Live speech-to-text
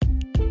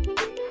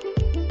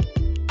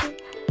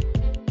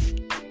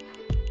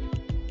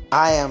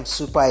I am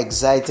super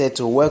excited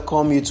to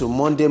welcome you to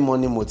Monday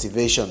Morning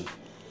Motivation.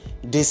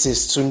 This is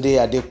Tunde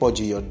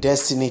Adepoju, your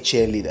Destiny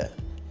Cheerleader.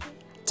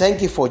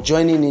 Thank you for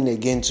joining in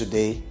again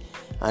today.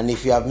 And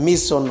if you have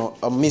missed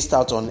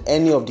out on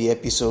any of the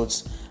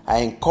episodes,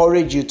 I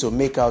encourage you to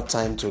make out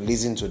time to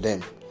listen to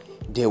them.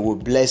 They will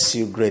bless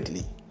you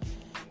greatly.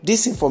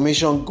 This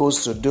information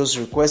goes to those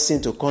requesting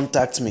to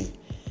contact me.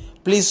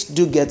 Please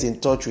do get in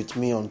touch with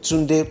me on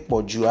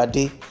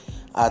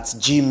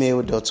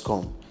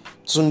tundepojuade@gmail.com.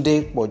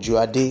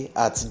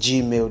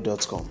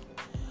 tundepojuade@gmail.com.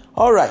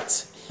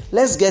 Alright,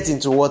 let's get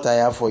into what I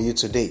have for you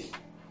today.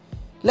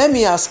 Let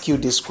me ask you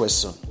this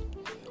question.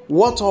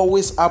 What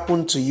always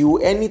happens to you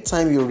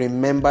anytime you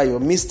remember your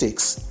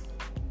mistakes?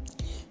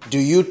 Do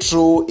you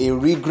throw a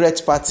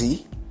regret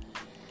party?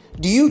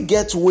 Do you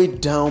get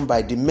weighed down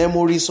by the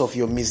memories of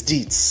your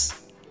misdeeds?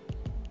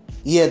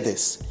 Hear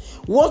this.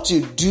 What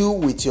you do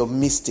with your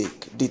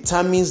mistake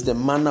determines the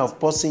manner of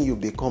person you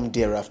become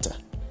thereafter.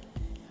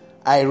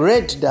 I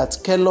read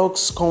that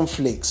Kellogg's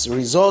cornflakes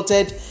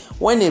resulted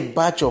when a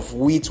batch of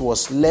wheat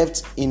was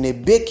left in a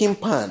baking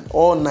pan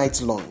all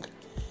night long.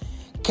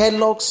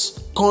 Kellogg's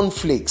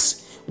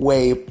cornflakes were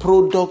a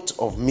product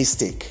of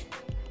mistake.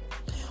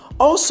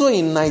 Also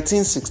in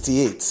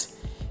 1968,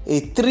 a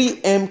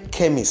 3M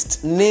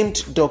chemist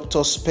named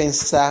Dr.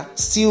 Spencer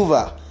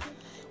Silver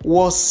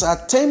was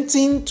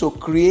attempting to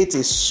create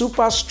a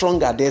super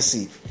strong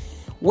adhesive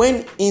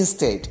when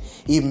instead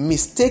he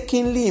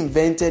mistakenly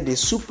invented a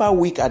super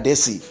weak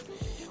adhesive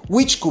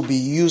which could be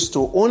used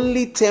to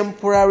only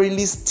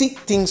temporarily stick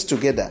things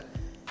together.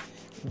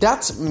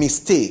 That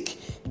mistake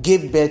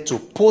gave birth to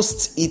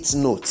Post-it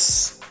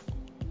notes.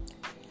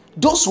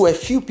 Those were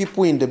few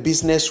people in the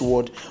business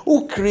world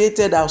who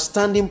created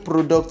outstanding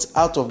products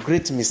out of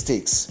great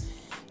mistakes.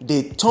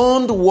 They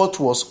turned what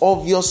was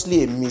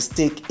obviously a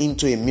mistake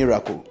into a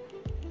miracle.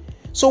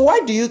 So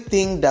why do you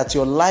think that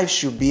your life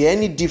should be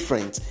any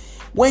different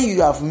when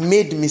you have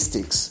made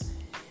mistakes?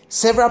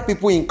 Several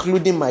people,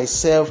 including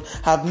myself,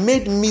 have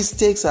made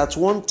mistakes at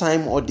one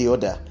time or the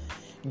other,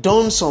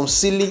 done some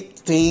silly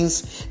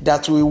things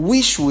that we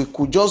wish we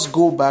could just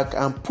go back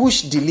and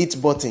push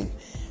delete button.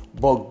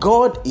 But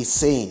God is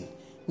saying,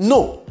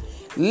 no,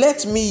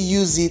 let me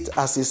use it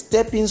as a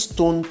stepping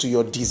stone to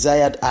your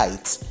desired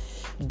heights.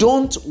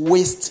 Don't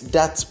waste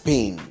that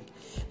pain.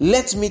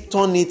 Let me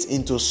turn it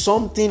into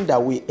something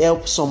that will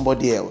help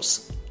somebody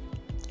else.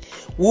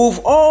 We've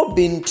all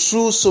been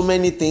through so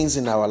many things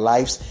in our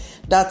lives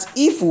that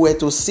if we were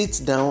to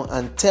sit down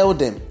and tell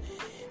them,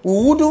 we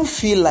wouldn't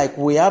feel like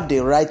we have the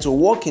right to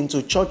walk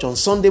into church on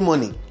Sunday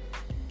morning.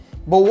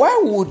 But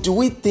why would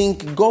we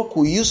think God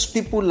could use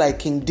people like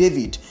King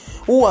David,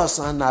 who was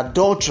an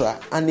adulterer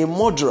and a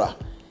murderer,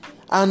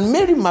 and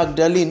Mary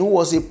Magdalene, who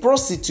was a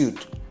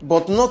prostitute,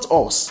 but not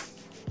us?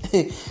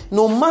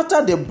 No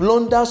matter the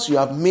blunders you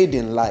have made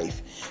in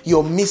life,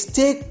 your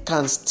mistake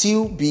can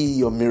still be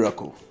your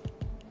miracle.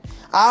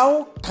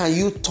 How can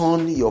you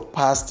turn your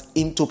past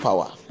into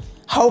power?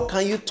 How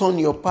can you turn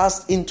your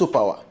past into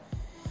power?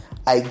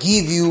 I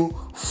give you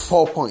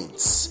 4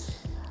 points.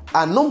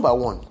 And number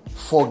 1,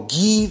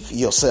 forgive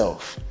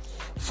yourself.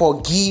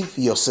 Forgive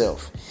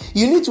yourself.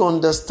 You need to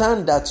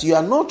understand that you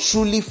are not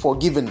truly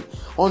forgiven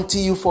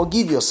until you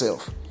forgive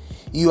yourself.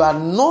 You are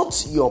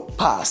not your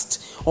past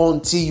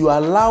until you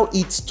allow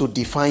it to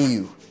define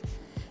you.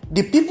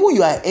 The people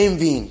you are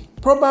envying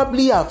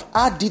probably have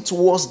had it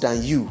worse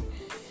than you.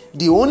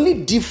 The only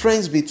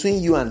difference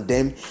between you and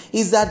them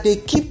is that they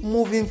keep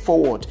moving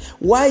forward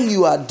while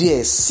you are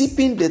there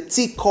sipping the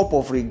thick cup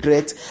of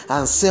regret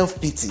and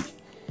self-pity.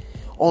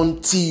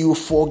 Until you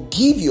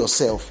forgive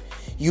yourself,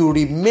 you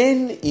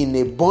remain in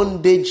a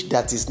bondage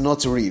that is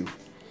not real.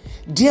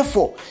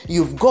 Therefore,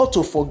 you've got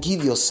to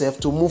forgive yourself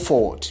to move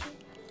forward.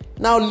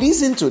 Now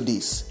listen to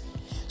this.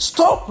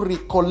 Stop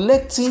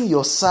recollecting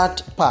your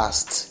sad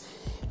past.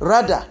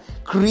 Rather,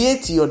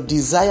 create your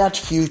desired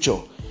future,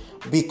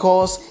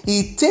 because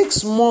it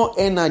takes more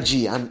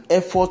energy and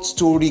effort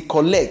to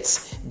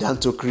recollect than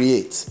to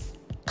create.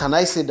 Can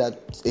I say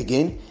that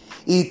again?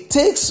 It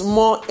takes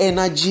more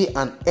energy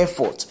and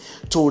effort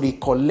to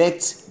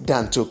recollect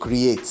than to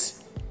create.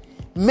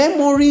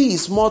 Memory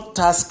is more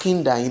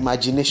tasking than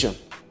imagination.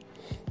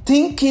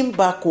 Thinking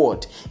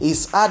backward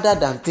is harder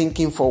than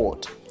thinking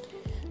forward.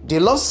 The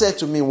Lord said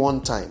to me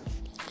one time,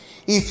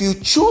 if you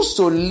choose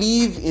to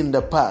live in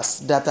the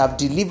past that I've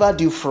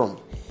delivered you from,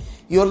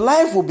 your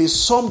life will be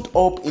summed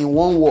up in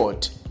one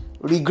word: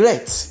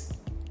 regret.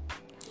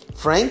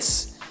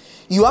 Friends,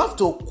 you have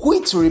to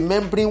quit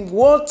remembering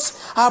what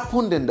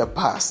happened in the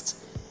past.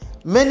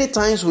 Many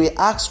times we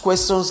ask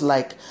questions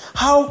like,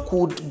 how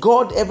could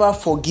God ever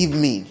forgive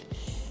me?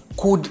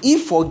 Could He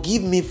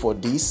forgive me for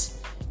this?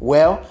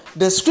 Well,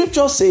 the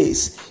scripture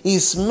says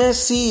His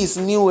mercy is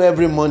new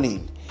every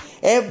morning.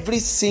 Every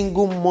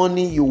single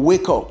morning you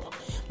wake up,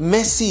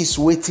 mercy is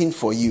waiting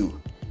for you.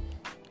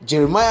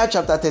 Jeremiah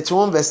chapter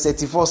 31 verse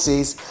 34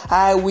 says,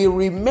 I will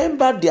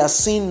remember their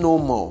sin no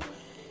more.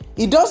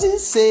 It doesn't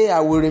say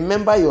I will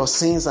remember your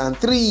sins and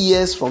 3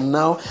 years from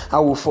now I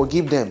will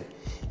forgive them.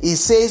 He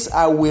says,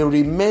 I will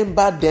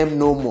remember them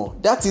no more.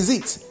 That is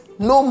it.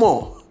 No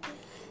more.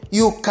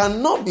 You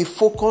cannot be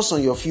focused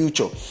on your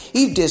future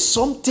if there's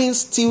something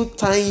still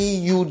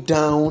tying you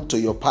down to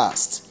your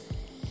past.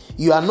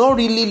 You are not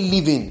really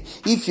living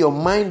if your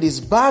mind is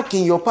back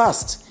in your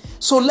past.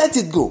 So let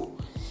it go.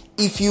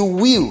 If you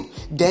will,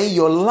 then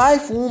your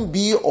life won't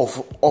be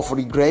of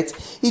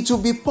regret. It will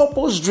be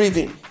purpose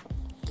driven.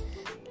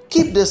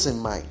 Keep this in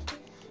mind.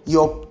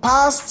 Your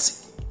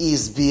past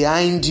is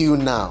behind you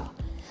now,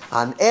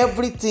 and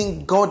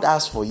everything God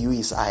has for you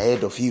is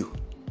ahead of you.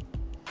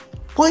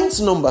 Point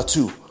number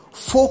 2,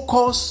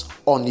 focus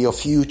on your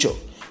future.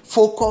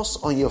 Focus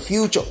on your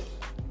future.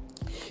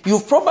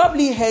 You've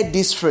probably heard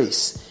this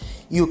phrase,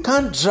 you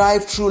can't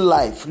drive through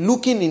life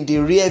looking in the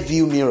rear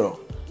view mirror.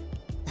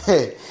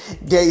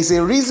 There is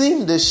a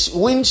reason the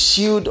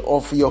windshield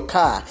of your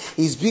car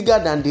is bigger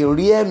than the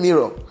rear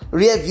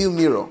view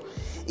mirror.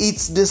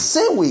 It's the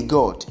same with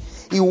God.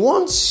 He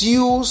wants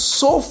you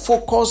so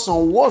focused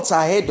on what's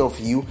ahead of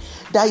you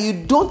that you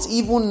don't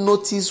even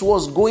notice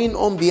what's going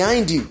on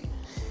behind you.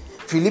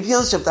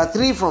 Philippians chapter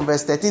 3 from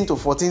verse 13 to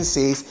 14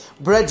 says,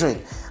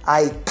 Brethren,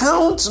 I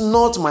count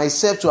not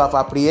myself to have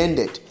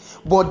apprehended,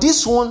 but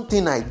this one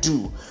thing I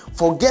do,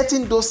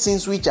 forgetting those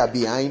things which are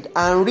behind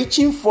and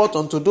reaching forth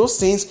unto those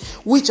things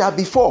which are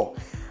before.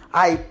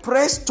 I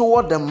press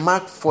toward the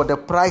mark for the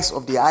prize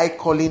of the high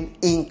calling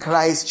in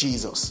Christ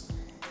Jesus.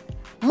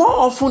 More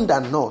often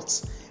than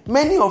not,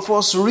 many of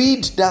us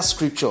read that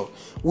scripture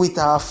with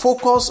our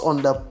focus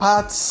on the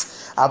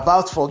parts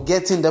about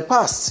forgetting the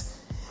past,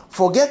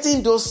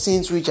 forgetting those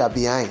things which are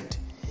behind.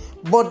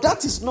 But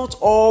that is not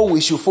all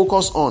we should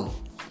focus on.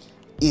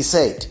 He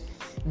said,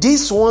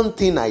 this one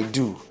thing I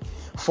do,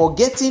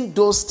 forgetting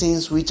those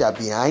things which are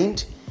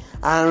behind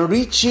and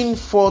reaching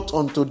forth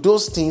unto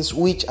those things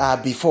which are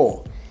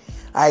before.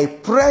 I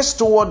press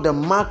toward the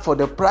mark for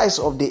the prize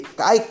of the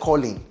high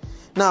calling.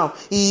 Now,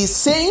 he is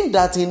saying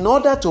that in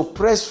order to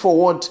press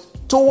forward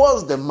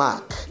towards the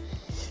mark,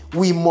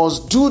 we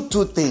must do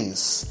 2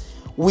 things.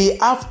 We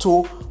have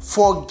to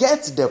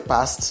forget the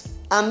past,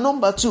 and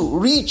number 2,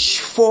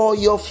 reach for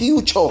your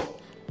future.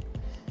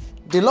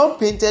 The Lord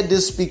painted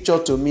this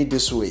picture to me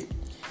this way.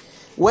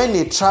 When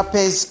a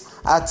trapeze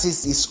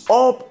artist is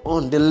up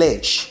on the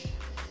ledge,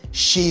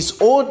 she's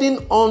holding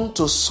on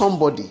to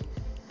somebody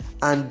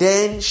and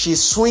then she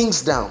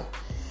swings down.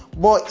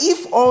 But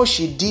if all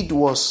she did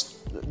was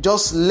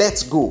just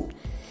let go,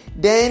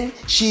 then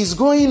she's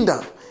going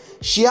down.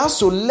 She has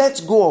to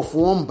let go of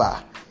one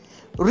bar,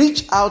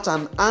 reach out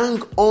and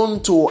hang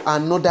on to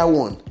another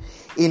one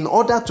in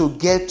order to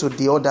get to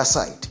the other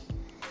side.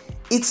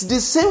 It's the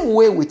same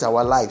way with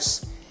our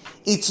lives.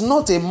 It's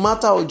not a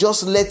matter of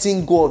just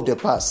letting go of the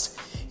past.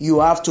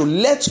 You have to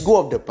let go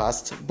of the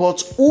past,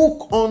 but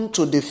hook on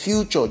to the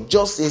future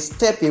just a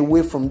step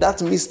away from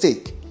that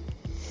mistake.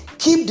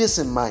 Keep this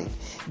in mind.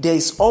 There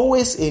is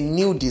always a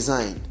new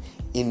design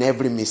in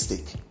every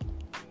mistake.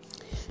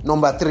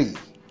 Number 3,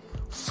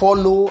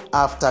 follow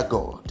after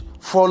God.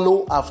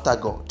 Follow after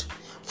God.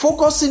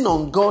 Focusing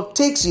on God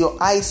takes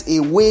your eyes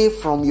away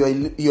from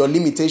your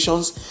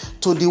limitations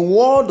to the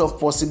world of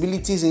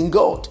possibilities in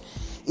God.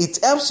 It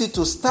helps you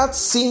to start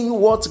seeing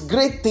what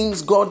great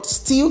things God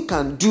still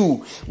can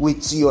do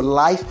with your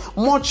life,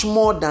 much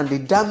more than the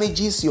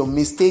damages your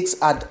mistakes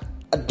had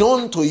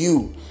done to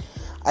you.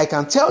 I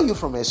can tell you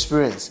from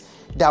experience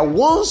that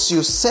once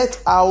you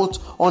set out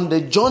on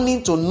the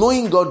journey to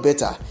knowing God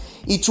better,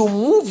 it will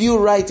move you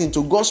right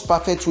into God's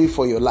perfect will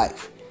for your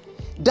life.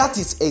 That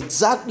is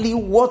exactly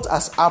what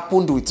has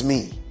happened with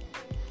me.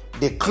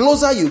 The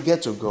closer you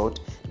get to God,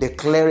 the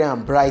clearer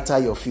and brighter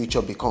your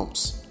future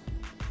becomes.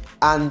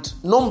 And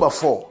number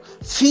 4,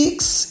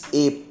 fix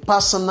a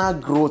personal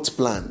growth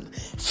plan.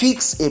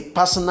 Fix a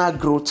personal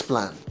growth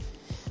plan.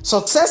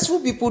 Successful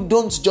people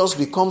don't just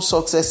become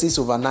successes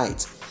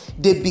overnight.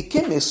 They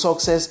became a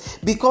success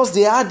because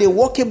they had a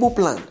workable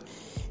plan.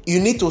 You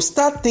need to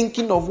start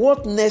thinking of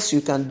what next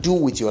you can do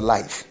with your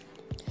life.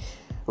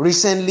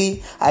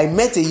 Recently, I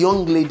met a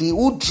young lady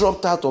who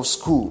dropped out of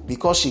school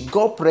because she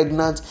got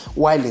pregnant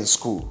while in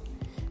school.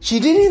 She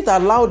didn't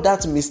allow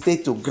that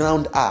mistake to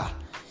ground her.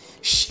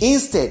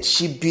 Instead,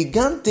 she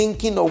began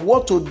thinking of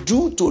what to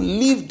do to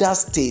leave that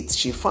state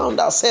she found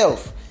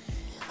herself.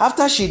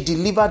 After she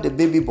delivered the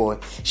baby boy,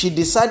 she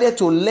decided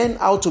to learn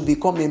how to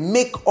become a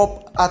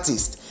makeup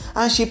artist,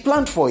 and she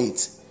planned for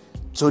it.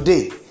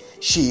 Today,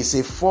 she is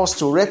a force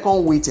to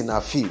reckon with in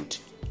her field.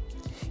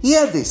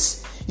 Hear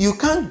this, you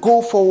can't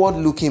go forward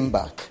looking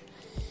back.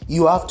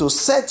 You have to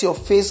set your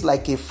face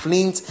like a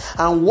flint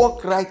and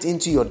walk right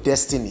into your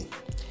destiny.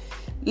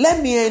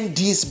 Let me end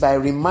this by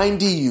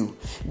reminding you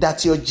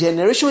that your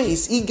generation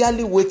is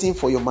eagerly waiting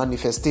for your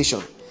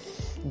manifestation.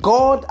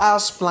 God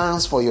has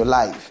plans for your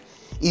life.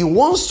 He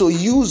wants to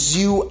use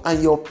you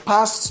and your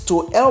past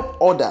to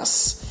help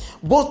others,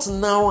 both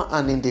now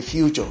and in the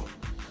future.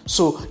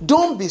 So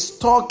don't be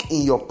stuck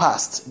in your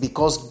past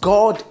because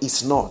God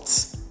is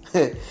not.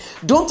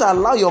 Don't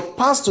allow your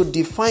past to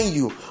define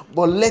you,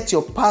 but let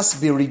your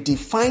past be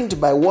redefined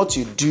by what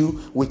you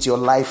do with your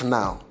life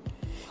now.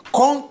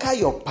 Conquer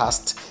your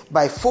past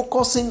by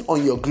focusing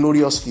on your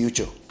glorious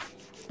future.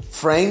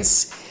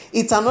 Friends,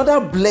 it's another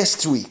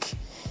blessed week.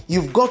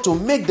 You've got to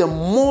make the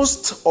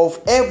most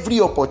of every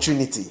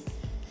opportunity.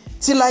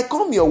 Till I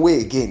come your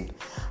way again,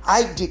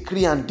 I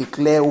decree and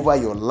declare over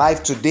your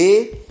life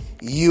today,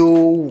 you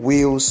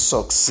will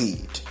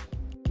succeed.